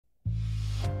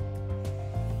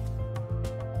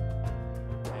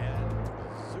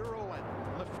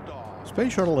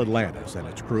Space Shuttle Atlantis and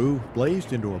its crew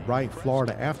blazed into a bright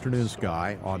Florida afternoon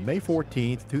sky on May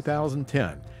 14,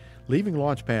 2010, leaving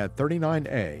Launch Pad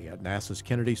 39A at NASA's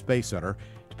Kennedy Space Center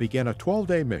to begin a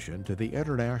 12-day mission to the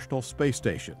International Space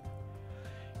Station.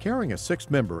 Carrying a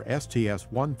 6-member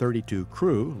STS-132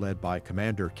 crew led by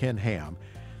Commander Ken Ham,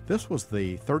 this was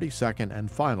the 32nd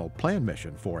and final planned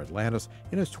mission for Atlantis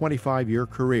in its 25-year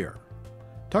career.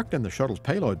 Tucked in the shuttle's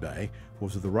payload bay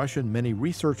was the Russian Mini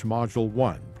Research Module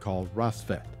 1, called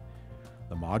Rassvet.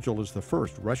 The module is the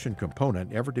first Russian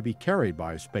component ever to be carried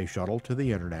by a space shuttle to the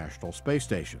International Space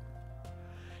Station.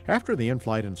 After the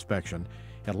in-flight inspection,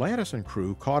 Atlantis and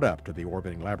crew caught up to the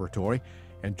orbiting laboratory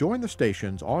and joined the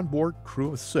station's onboard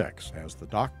crew of 6 as the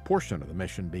dock portion of the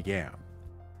mission began.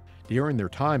 During their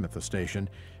time at the station,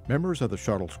 members of the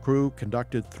shuttle's crew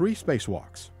conducted 3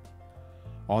 spacewalks.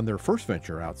 On their first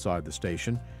venture outside the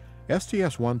station,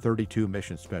 STS-132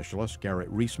 mission specialists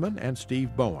Garrett Reisman and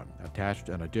Steve Bowen attached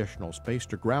an additional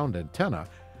space-to-ground antenna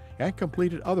and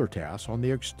completed other tasks on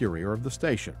the exterior of the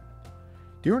station.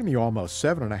 During the almost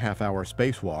 7.5-hour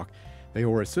spacewalk, they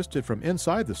were assisted from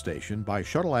inside the station by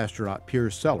shuttle astronaut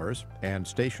Piers and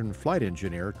station flight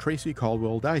engineer Tracy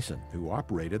Caldwell Dyson, who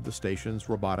operated the station's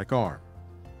robotic arm.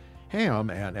 Ham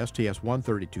and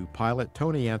STS-132 pilot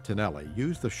Tony Antonelli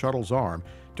used the shuttle's arm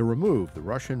to remove the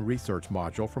Russian research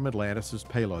module from Atlantis'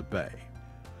 payload bay.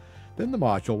 Then the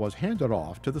module was handed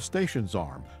off to the station's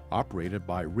arm, operated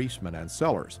by Reisman and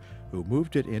Sellers, who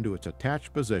moved it into its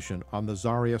attached position on the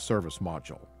Zarya service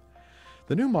module.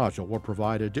 The new module will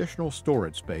provide additional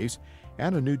storage space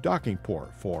and a new docking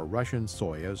port for Russian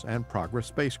Soyuz and Progress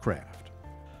spacecraft.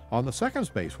 On the second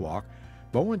spacewalk,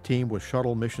 Bowen teamed with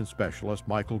shuttle mission specialist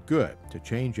Michael Good to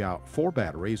change out 4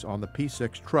 batteries on the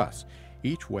P6 truss,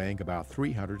 each weighing about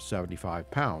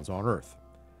 375 pounds on Earth.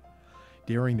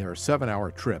 During their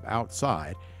 7-hour trip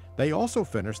outside, they also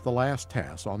finished the last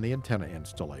task on the antenna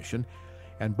installation,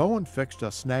 and Bowen fixed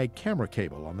a snag camera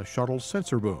cable on the shuttle's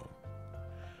sensor boom.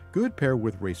 Good paired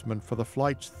with Reisman for the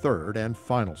flight's third and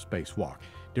final spacewalk,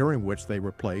 during which they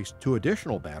replaced 2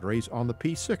 additional batteries on the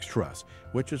P6 truss,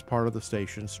 which is part of the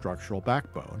station's structural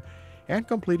backbone, and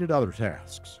completed other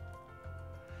tasks.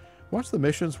 Once the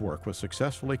mission's work was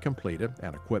successfully completed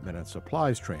and equipment and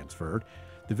supplies transferred,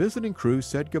 the visiting crew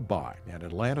said goodbye and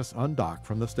Atlantis undocked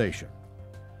from the station.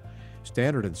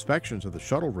 Standard inspections of the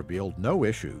shuttle revealed no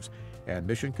issues, and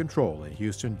Mission Control in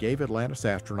Houston gave Atlantis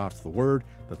astronauts the word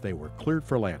that they were cleared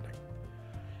for landing.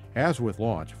 As with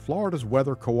launch, Florida's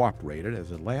weather cooperated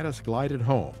as Atlantis glided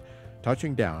home,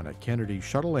 touching down at Kennedy's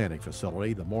shuttle landing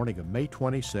facility the morning of May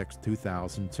 26,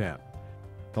 2010.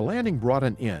 The landing brought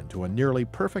an end to a nearly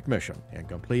perfect mission and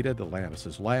completed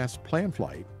Atlantis' last planned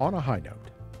flight on a high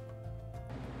note.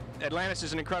 Atlantis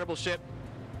is an incredible ship.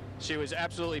 She was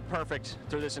absolutely perfect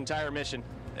through this entire mission,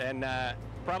 and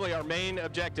probably our main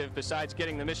objective, besides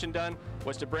getting the mission done,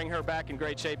 was to bring her back in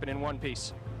great shape and in one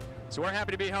piece. So we're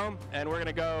happy to be home, and we're going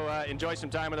to go enjoy some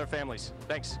time with our families.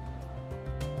 Thanks.